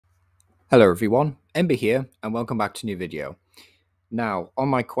Hello everyone, Ember here, and welcome back to a new video. Now, on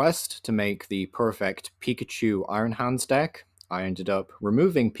my quest to make the perfect Pikachu Iron Hands deck, I ended up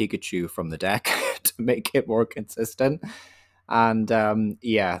removing Pikachu from the deck to make it more consistent. And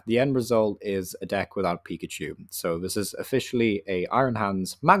yeah, the end result is a deck without Pikachu. So this is officially a Iron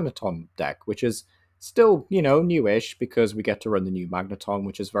Hands Magneton deck, which is still, newish because we get to run the new Magneton,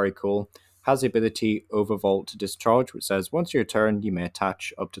 which is very cool. Has the ability Overvolt Discharge, which says once your turn, you may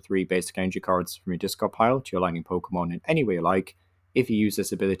attach up to 3 basic energy cards from your discard pile to your lightning Pokemon in any way you like. If you use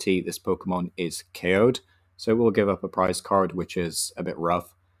this ability, this Pokemon is KO'd, so it will give up a prize card, which is a bit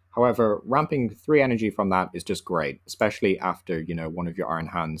rough. However, ramping 3 energy from that is just great, especially after, one of your Iron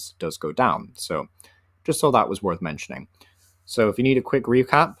Hands does go down. So just thought that was worth mentioning. So if you need a quick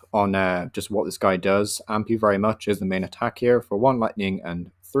recap on just what this guy does, Amp You Very Much is the main attack here for 1 lightning and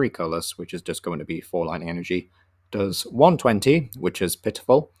 3 colorless, which is just going to be 4 lightning energy. Does 120, which is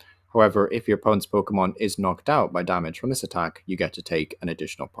pitiful. However, if your opponent's Pokemon is knocked out by damage from this attack, you get to take an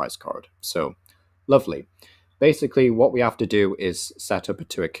additional prize card. So, lovely. Basically, what we have to do is set up a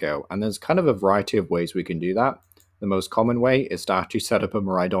 2 KO, and there's kind of a variety of ways we can do that. The most common way is to actually set up a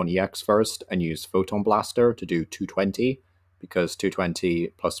Miraidon EX first and use Photon Blaster to do 220, because 220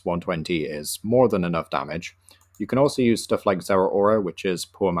 plus 120 is more than enough damage. You can also use stuff like Zeraora, which is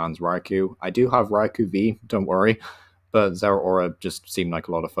poor man's Raikou. I do have Raikou V, don't worry, but Zeraora just seemed like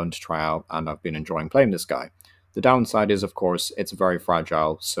a lot of fun to try out, and I've been enjoying playing this guy. The downside is, of course, it's very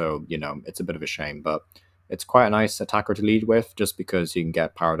fragile, so, it's a bit of a shame, but it's quite a nice attacker to lead with, just because you can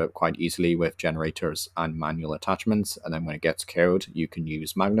get powered up quite easily with generators and manual attachments, and then when it gets KO'd, you can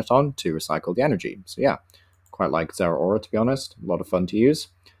use Magneton to recycle the energy. So yeah, quite like Zeraora, to be honest. A lot of fun to use.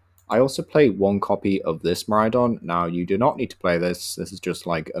 I also play 1 copy of this Miraidon. Now, you do not need to play this. This is just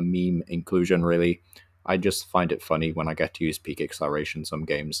like a meme inclusion, really. I just find it funny when I get to use Peak Acceleration in some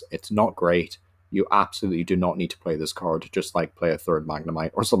games. It's not great. You absolutely do not need to play this card. Just like play a 3rd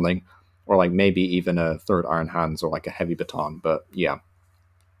Magnemite or something. Or like maybe even a 3rd Iron Hands or like a Heavy Baton. But yeah,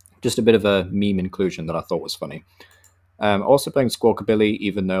 just a bit of a meme inclusion that I thought was funny. Also playing Squawkabilly,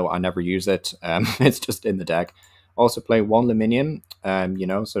 even though I never use it. It's just in the deck. Also play 1 Lumineon,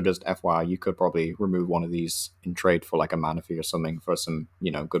 so just FYI, you could probably remove one of these in trade for like a mana fee or something for some,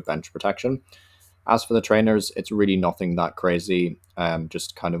 good bench protection. As for the trainers, it's really nothing that crazy,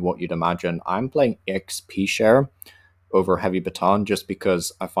 just kind of what you'd imagine. I'm playing XP Share over Heavy Baton just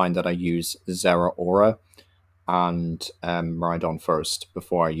because I find that I use Zeraora and Miraidon first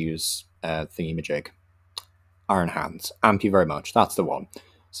before I use Thingamajig. Iron Hands. Amp You Very Much, that's the one.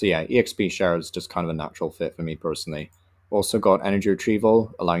 So yeah, EXP Share is just kind of a natural fit for me personally. Also got Energy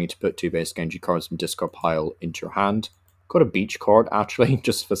Retrieval, allowing you to put 2 basic energy cards from discard pile into your hand. Got a Beach Court actually,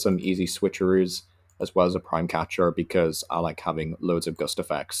 just for some easy switcheroos, as well as a Prime Catcher because I like having loads of gust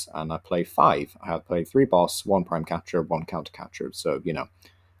effects. And I play 5. I have played 3 boss, 1 Prime Catcher, 1 Counter Catcher. So,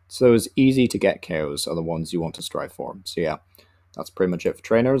 So those easy to get KOs are the ones you want to strive for. So yeah, that's pretty much it for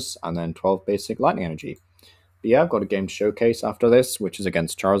trainers. And then 12 basic lightning energy. But yeah, I've got a game to showcase after this, which is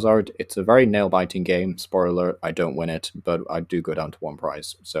against Charizard. It's a very nail-biting game. Spoiler alert, I don't win it, but I do go down to 1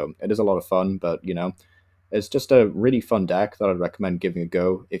 prize. So it is a lot of fun, but, it's just a really fun deck that I'd recommend giving a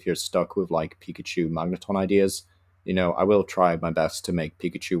go if you're stuck with, like, Pikachu Magneton ideas. I will try my best to make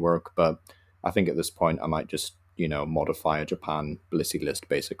Pikachu work, but I think at this point I might just, modify a Japan Blissey list,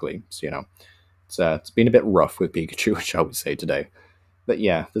 basically. So, it's been a bit rough with Pikachu, shall we say, today. But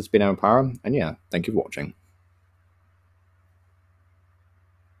yeah, this has been Iono PAL, and yeah, thank you for watching.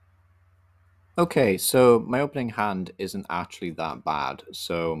 Okay, so my opening hand isn't actually that bad,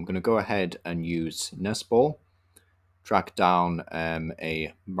 so I'm going to go ahead and use Nest Ball, track down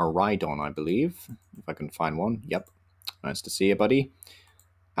a Miraidon, I believe, if I can find one. Yep, nice to see you, buddy.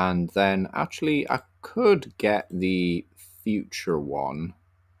 And then, actually, I could get the future one,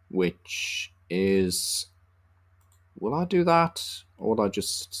 which is... Will I do that? Or will I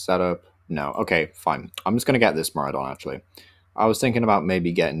just set up... No, okay, fine. I'm just going to get this Miraidon, actually. I was thinking about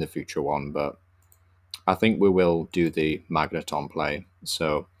maybe getting the future one, but I think we will do the Magneton play.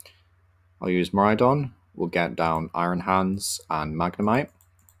 So I'll use Miraidon. We'll get down Iron Hands and Magnemite.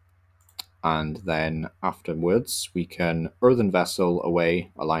 And then afterwards, we can Earthen Vessel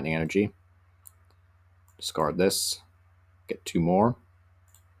away a lightning energy. Discard this. Get 2 more.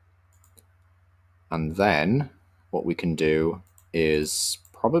 And then what we can do is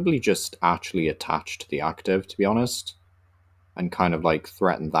probably just actually attach to the active, to be honest. And kind of like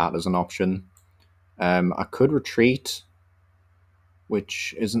threaten that as an option. I could retreat,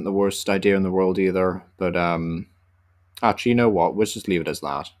 which isn't the worst idea in the world either, but actually, you know what, let's just leave it as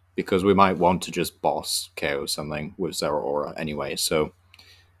that, because we might want to just boss KO something with Zeraora anyway, so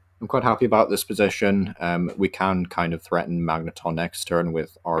I'm quite happy about this position. We can kind of threaten Magneton next turn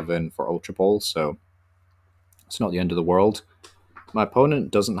with Arven for Ultra Ball, so it's not the end of the world. My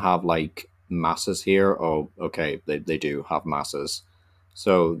opponent doesn't have, like, masses here. Oh, okay, they do have masses.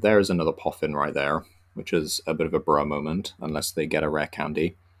 So there's another Puffin right there, which is a bit of a bro moment, unless they get a rare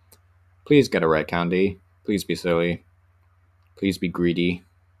candy. Please get a rare candy. Please be silly. Please be greedy.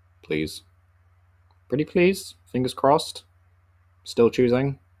 Please. Pretty please? Fingers crossed? Still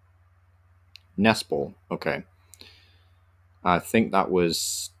choosing? Nest Ball. Okay. I think that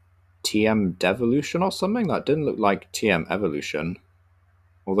was TM Devolution or something? That didn't look like TM Evolution.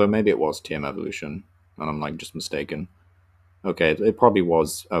 Although maybe it was TM Evolution, and I'm, like, just mistaken. Okay, it probably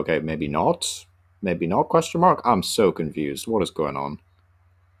was. Okay, maybe not. Maybe not, question mark? I'm so confused. What is going on?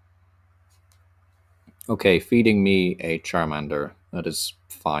 Okay, feeding me a Charmander. That is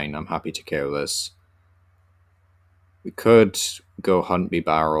fine. I'm happy to KO this. We could go Hunt Me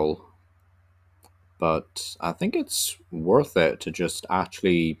Barrel, but I think it's worth it to just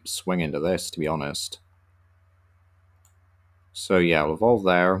actually swing into this, to be honest. So yeah, I'll evolve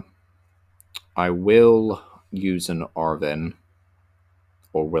there. I will use an Arven.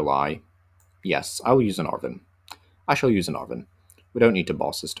 Or will I? Yes, I will use an Arven. I shall use an Arven. We don't need to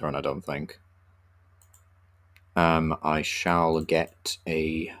boss this turn, I don't think. I shall get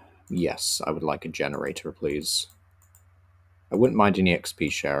a... Yes, I would like a generator, please. I wouldn't mind any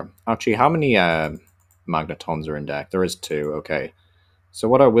XP share. Actually, how many Magnetons are in deck? There is 2, okay. So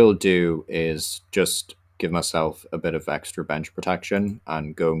what I will do is just give myself a bit of extra bench protection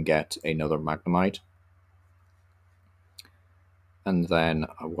and go and get another Magnemite. And then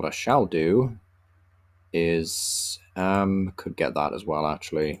what I shall do is... could get that as well,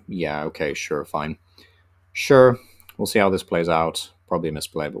 actually. Yeah, okay, sure, fine. Sure, we'll see how this plays out. Probably a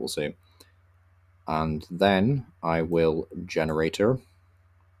misplay, but we'll see. And then I will Generator.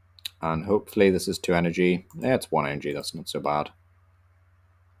 And hopefully this is 2 energy. Yeah, it's 1 energy, that's not so bad.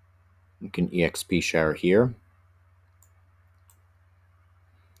 We can EXP share here.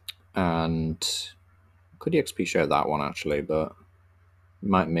 And could EXP share that one, actually, but it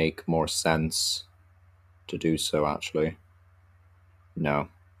might make more sense to do so, actually. No,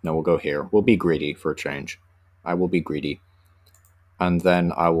 we'll go here. We'll be greedy for a change. I will be greedy. And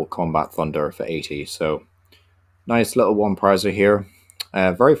then I will Combat Thunder for 80. So, nice little one prizer here.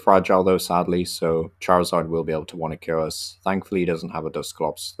 Very fragile though, sadly, so Charizard will be able to want to kill us. Thankfully, he doesn't have a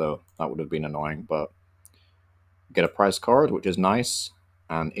Dusclops, though. That would have been annoying, but... Get a prize card, which is nice.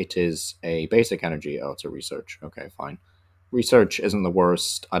 And it is a basic energy. Oh, it's a research. Okay, fine. Research isn't the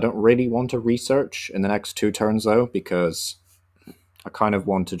worst. I don't really want to research in the next 2 turns, though, because I kind of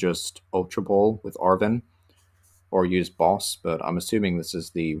want to just Ultra Ball with Arven. Or use Boss, but I'm assuming this is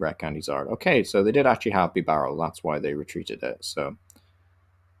the Rare Candy Zard. Okay, so they did actually have B-Barrel, that's why they retreated it, so...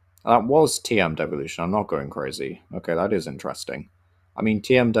 That was TM Devolution, I'm not going crazy. Okay, that is interesting. I mean,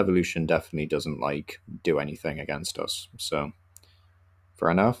 TM Devolution definitely doesn't, like, do anything against us, so...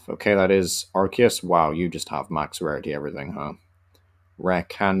 Fair enough. Okay, that is Arceus. Wow, you just have max rarity everything, huh? Rare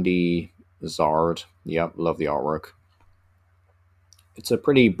Candy Zard. Yep, love the artwork. It's a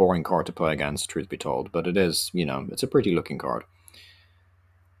pretty boring card to play against, truth be told, but it is, you know, it's a pretty looking card.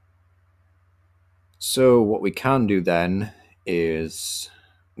 So what we can do then is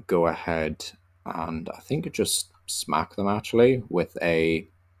go ahead and I think just smack them actually with a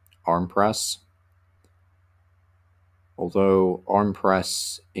arm press. Although arm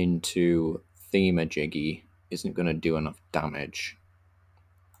press into Themajiggy isn't going to do enough damage,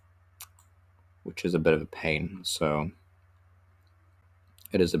 which is a bit of a pain, so...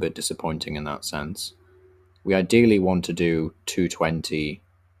 It is a bit disappointing in that sense. We ideally want to do 220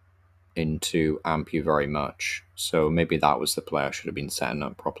 into Amp You very much, so maybe that was the play I should have been setting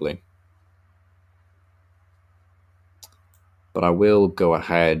up properly. But I will go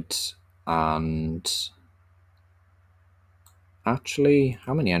ahead and... Actually,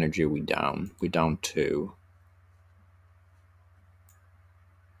 how many energy are we down? We're down 2.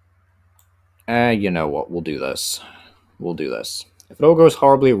 You know what, we'll do this. We'll do this. If it all goes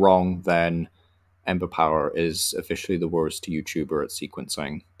horribly wrong, then Ember Power is officially the worst YouTuber at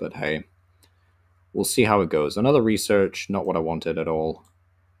sequencing. But hey, we'll see how it goes. Another research, not what I wanted at all.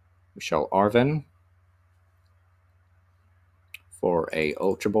 We shall Arven for a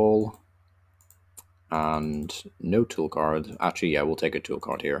Ultra Ball. And no tool card. Actually, yeah, we'll take a tool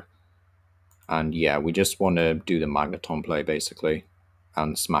card here. And yeah, we just want to do the Magneton play, basically.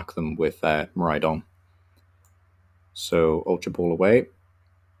 And smack them with Miraidon. So, Ultra Ball away.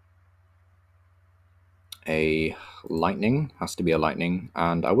 A Lightning. Has to be a Lightning.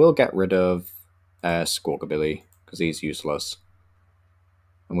 And I will get rid of Squawkabilly, because he's useless.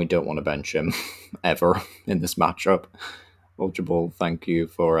 and we don't want to bench him ever in this matchup. Ultra Ball, thank you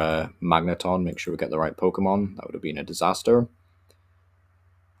for Magneton. Make sure we get the right Pokemon. That would have been a disaster.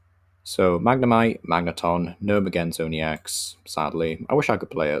 So Magnemite, Magneton, no Magneton EX, sadly. I wish I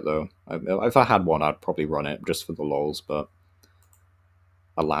could play it though. If I had one, I'd probably run it just for the lols, but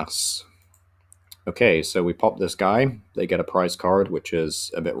alas. Okay, so we pop this guy. They get a prize card, which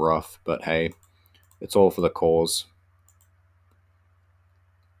is a bit rough, but hey, it's all for the cause.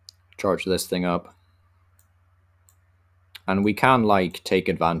 Charge this thing up. And we can, like, take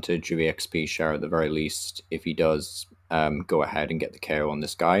advantage of the XP share at the very least if he does go ahead and get the KO on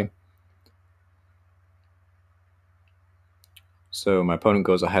this guy. So my opponent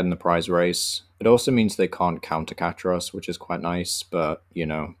goes ahead in the prize race. It also means they can't counter catcher us, which is quite nice, but, you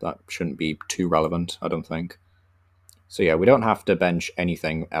know, that shouldn't be too relevant, I don't think. So yeah, we don't have to bench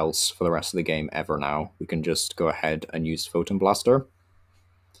anything else for the rest of the game ever now. We can just go ahead and use Photon Blaster.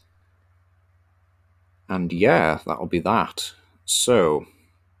 And yeah, that'll be that. So,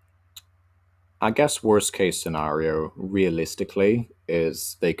 I guess worst case scenario, realistically,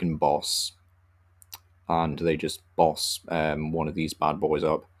 is they can boss. And they just boss one of these bad boys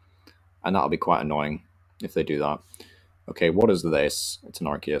up. And that'll be quite annoying if they do that. Okay, what is this? It's an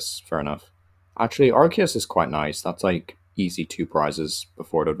Arceus, fair enough. Actually, Arceus is quite nice. That's like easy 2 prizes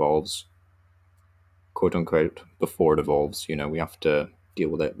before it evolves. Quote unquote, before it evolves. You know, we have to deal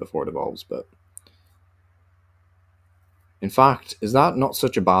with it before it evolves, but... In fact, is that not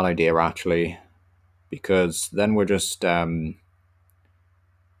such a bad idea, actually? Because then we're just... That's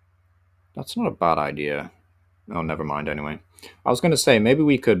not a bad idea. Oh, never mind, anyway. I was going to say, maybe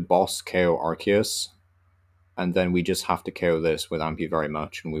we could boss KO Arceus, and then we just have to KO this with Ampy very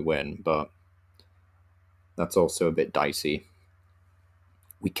much, and we win, but... That's also a bit dicey.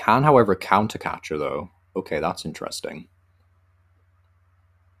 We can, however, counter catcher, though. Okay, that's interesting.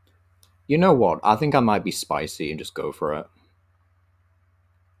 You know what? I think I might be spicy and just go for it.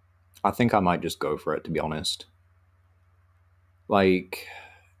 I think I might just go for it, to be honest. Like,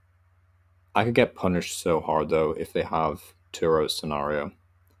 I could get punished so hard, though, if they have Turo's scenario.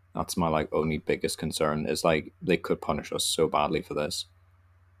 That's my, like, only biggest concern, is, like, they could punish us so badly for this.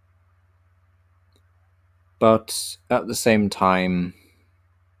 But at the same time...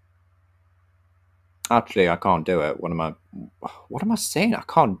 Actually, I can't do it. What am I saying?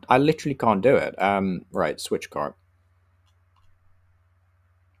 I literally can't do it. Right, Switch Cart.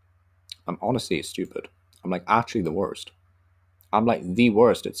 I'm honestly stupid. I'm like actually the worst. I'm like the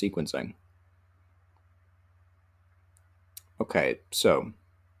worst at sequencing. Okay, so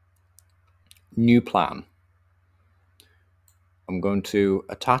new plan. I'm going to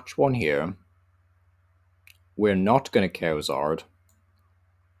attach one here. We're not going to KO Zard.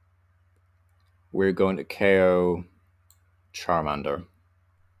 We're going to KO Charmander.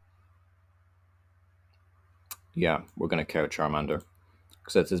 Yeah, we're going to KO Charmander.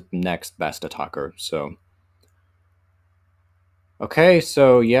 Because it's his next best attacker, so... Okay,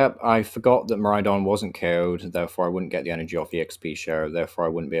 so, yep, I forgot that Miraidon wasn't KO'd, therefore I wouldn't get the energy off the XP share, therefore I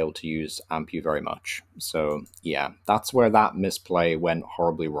wouldn't be able to use Ampy very much. So, yeah, that's where that misplay went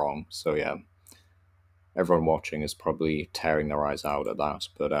horribly wrong, so yeah. Everyone watching is probably tearing their eyes out at that,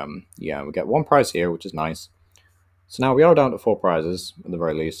 but yeah, we get 1 prize here, which is nice. So now we are down to 4 prizes, at the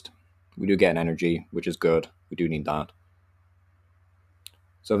very least. We do get an energy, which is good, we do need that.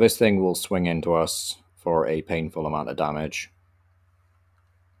 So this thing will swing into us for a painful amount of damage.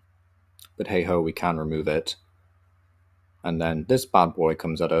 But hey-ho, we can remove it. And then this bad boy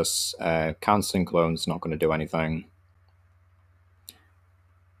comes at us. Canceling clone's not going to do anything.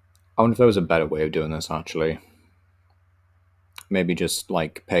 I wonder if there was a better way of doing this, actually. Maybe just,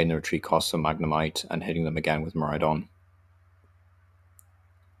 like, paying the retreat costs of Magnemite and hitting them again with Miraidon.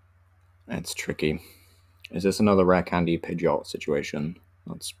 It's tricky. Is this another Rare Candy Pidgeot situation?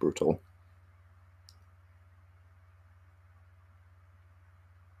 That's brutal.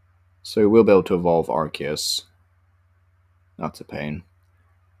 So we'll be able to evolve Arceus. That's a pain.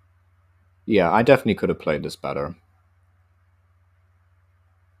 Yeah, I definitely could have played this better.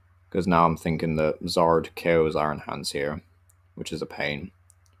 Because now I'm thinking that Zard KOs Iron Hands here, which is a pain.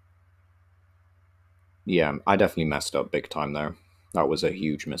 Yeah, I definitely messed up big time there. That was a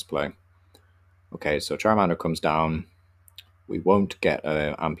huge misplay. Okay, so Charmander comes down. We won't get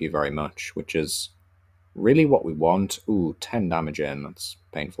Ampy very much, which is really what we want. Ooh, 10 damage in, that's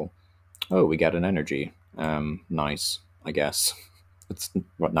painful. Oh, we get an energy. Nice, I guess. That's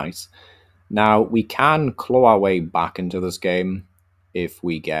what nice. Now, we can claw our way back into this game if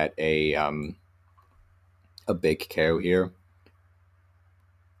we get a big KO here.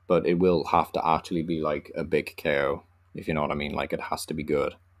 But it will have to actually be like a big KO. if you know what I mean. Like, it has to be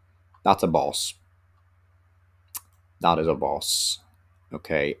good. That's a boss. That is a boss.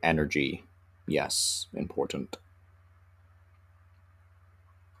 Okay, energy. Yes, important.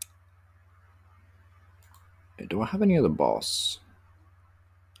 Do I have any other boss?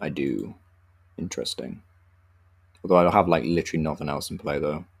 I do. Interesting. Although I don't have, like, literally nothing else in play,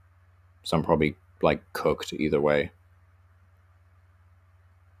 though. So I'm probably, like, cooked either way.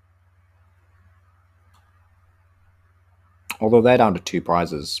 Although they're down to 2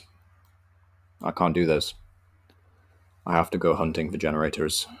 prizes. I can't do this. I have to go hunting for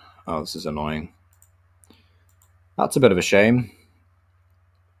generators. Oh, this is annoying. That's a bit of a shame.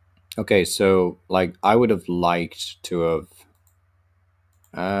 Okay, so, like, I would have liked to have...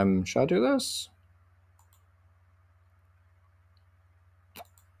 should I do this?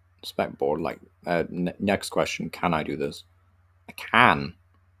 Spec board, like, next question, can I do this? I can.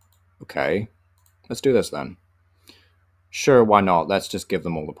 Okay, let's do this then. Sure, why not? Let's just give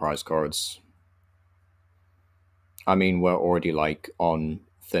them all the prize cards. I mean, we're already, like, on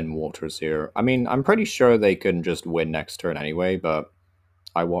thin waters here. I mean, I'm pretty sure they can just win next turn anyway, but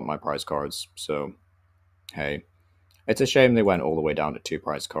I want my prize cards, so hey. It's a shame they went all the way down to 2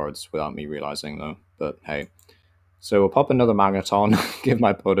 prize cards without me realizing, though, but hey. So we'll pop another Magneton, give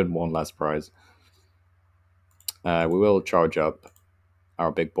my opponent 1 less prize. We will charge up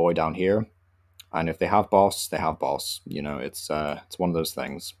our big boy down here, and if they have boss, they have boss. You know, it's one of those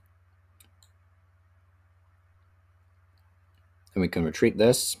things. And we can retreat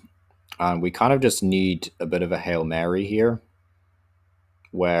this, and we kind of just need a bit of a Hail Mary here,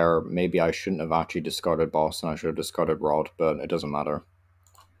 where maybe I shouldn't have actually discarded boss and I should have discarded rod, but it doesn't matter.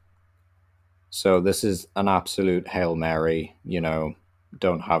 So this is an absolute Hail Mary, you know,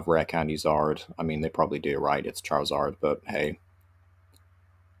 don't have Rare Candy Zard. I mean, they probably do, right? It's Charizard, but hey.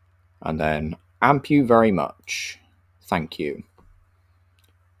 And then, amp you very much. Thank you.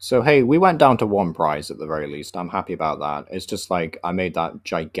 So hey, we went down to 1 prize at the very least. I'm happy about that. It's just like, I made that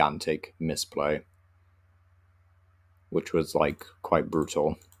gigantic misplay, which was like quite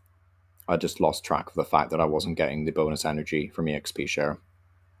brutal. I just lost track of the fact that I wasn't getting the bonus energy from EXP share.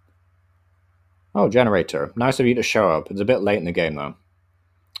 Oh, generator. Nice of you to show up. It's a bit late in the game, though.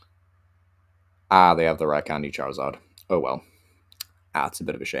 Ah, they have the Rare Candy Charizard. Oh well. Ah, it's a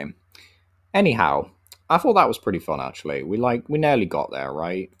bit of a shame. Anyhow, I thought that was pretty fun, actually. We nearly got there,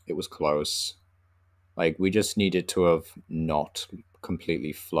 right? It was close. Like, we just needed to have not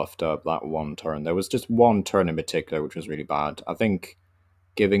completely fluffed up that 1 turn. There was just 1 turn in particular, which was really bad. I think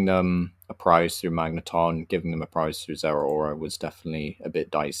giving them a prize through Magneton, giving them a prize through Zeraora was definitely a bit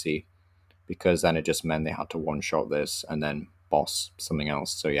dicey, because then it just meant they had to one-shot this and then boss something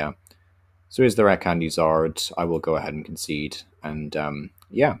else. So yeah. So here's the Rare Candy Zard. I will go ahead and concede. And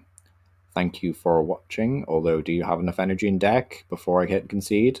yeah. Thank you for watching. Although, do you have enough energy in deck before I hit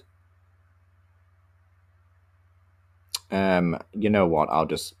concede? You know what? I'll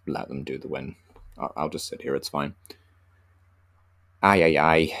just let them do the win. I'll just sit here. It's fine.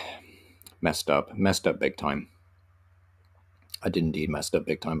 Aye. Messed up. Messed up big time. I did indeed messed up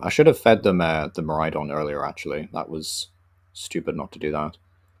big time. I should have fed them the Miraidon earlier, actually. That was stupid not to do that.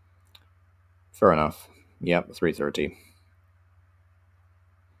 Fair enough. Yep, 330.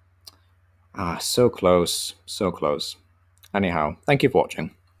 Ah, so close. So close. Anyhow, thank you for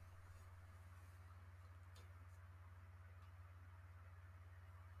watching.